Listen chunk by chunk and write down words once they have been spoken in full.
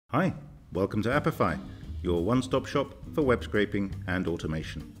Hi, welcome to Apify, your one-stop shop for web scraping and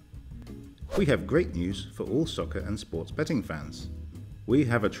automation. We have great news for all soccer and sports betting fans. We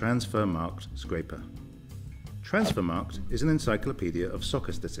have a Transfermarkt Scraper. Transfermarkt is an encyclopedia of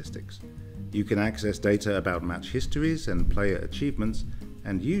soccer statistics. You can access data about match histories and player achievements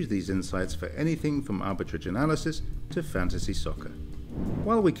and use these insights for anything from arbitrage analysis to fantasy soccer.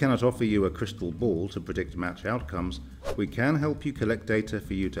 While we cannot offer you a crystal ball to predict match outcomes, we can help you collect data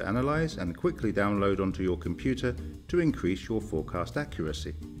for you to analyze and quickly download onto your computer to increase your forecast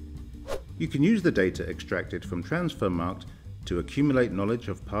accuracy. You can use the data extracted from Transfermarkt to accumulate knowledge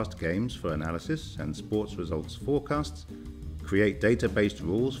of past games for analysis and sports results forecasts, create data-based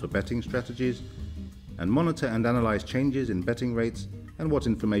rules for betting strategies, and monitor and analyze changes in betting rates and what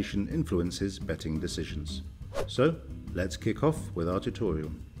information influences betting decisions. So, let's kick off with our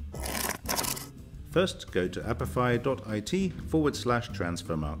tutorial. First, go to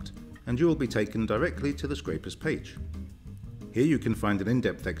apify.it/transfermarkt and you will be taken directly to the scraper's page. Here you can find an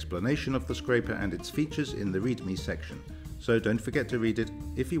in-depth explanation of the scraper and its features in the README section, so don't forget to read it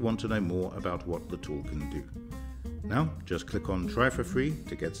if you want to know more about what the tool can do. Now, just click on Try for free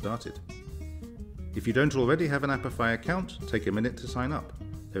to get started. If you don't already have an Apify account, take a minute to sign up.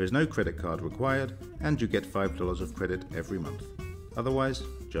 There is no credit card required and you get $5 of credit every month. Otherwise,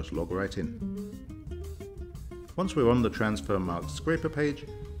 just log right in. Once we're on the Transfermarkt Scraper page,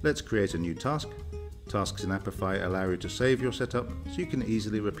 let's create a new task. Tasks in Apify allow you to save your setup so you can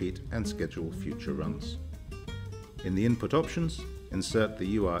easily repeat and schedule future runs. In the input options, insert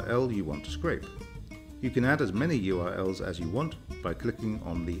the URL you want to scrape. You can add as many URLs as you want by clicking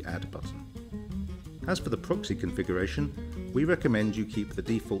on the Add button. As for the proxy configuration, we recommend you keep the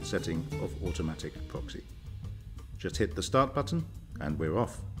default setting of automatic proxy. Just hit the Start button and we're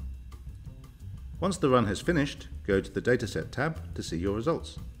off. Once the run has finished, go to the Dataset tab to see your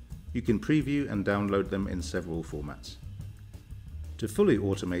results. You can preview and download them in several formats. To fully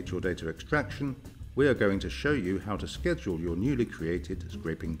automate your data extraction, we are going to show you how to schedule your newly created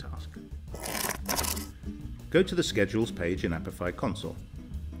scraping task. Go to the Schedules page in Apify console.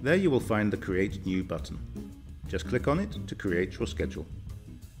 There you will find the Create New button. Just click on it to create your schedule.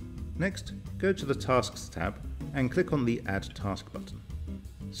 Next, go to the Tasks tab and click on the Add Task button.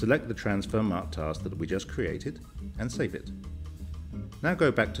 Select the Transfermarkt task that we just created and save it. Now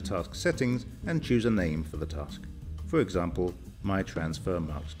go back to Task Settings and choose a name for the task. For example, My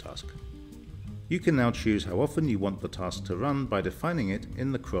Transfermarkt Task. You can now choose how often you want the task to run by defining it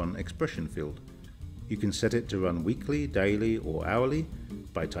in the cron expression field. You can set it to run weekly, daily or hourly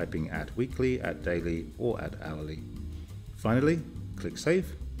by typing @weekly, @daily or @hourly. Finally, click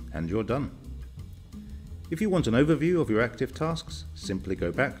Save and you're done. If you want an overview of your active tasks, simply go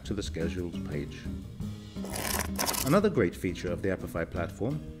back to the Schedules page. Another great feature of the Apify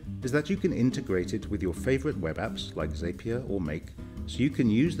platform is that you can integrate it with your favorite web apps like Zapier or Make, so you can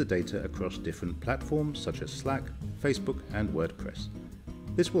use the data across different platforms such as Slack, Facebook and WordPress.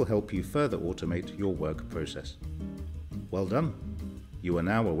 This will help you further automate your work process. Well done! You are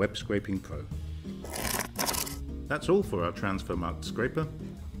now a web scraping pro. That's all for our Transfermarkt Scraper,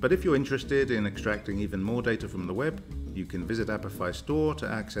 but if you're interested in extracting even more data from the web, you can visit Apify Store to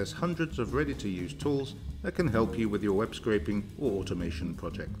access hundreds of ready-to-use tools that can help you with your web scraping or automation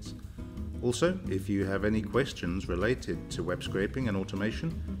projects. Also, if you have any questions related to web scraping and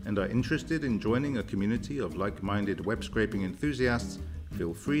automation and are interested in joining a community of like-minded web scraping enthusiasts,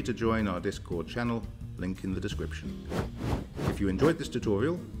 feel free to join our Discord channel, link in the description. If you enjoyed this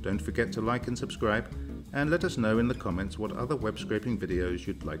tutorial, don't forget to like and subscribe, and let us know in the comments what other web scraping videos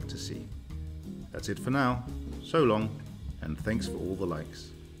you'd like to see. That's it for now. So long, and thanks for all the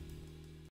likes.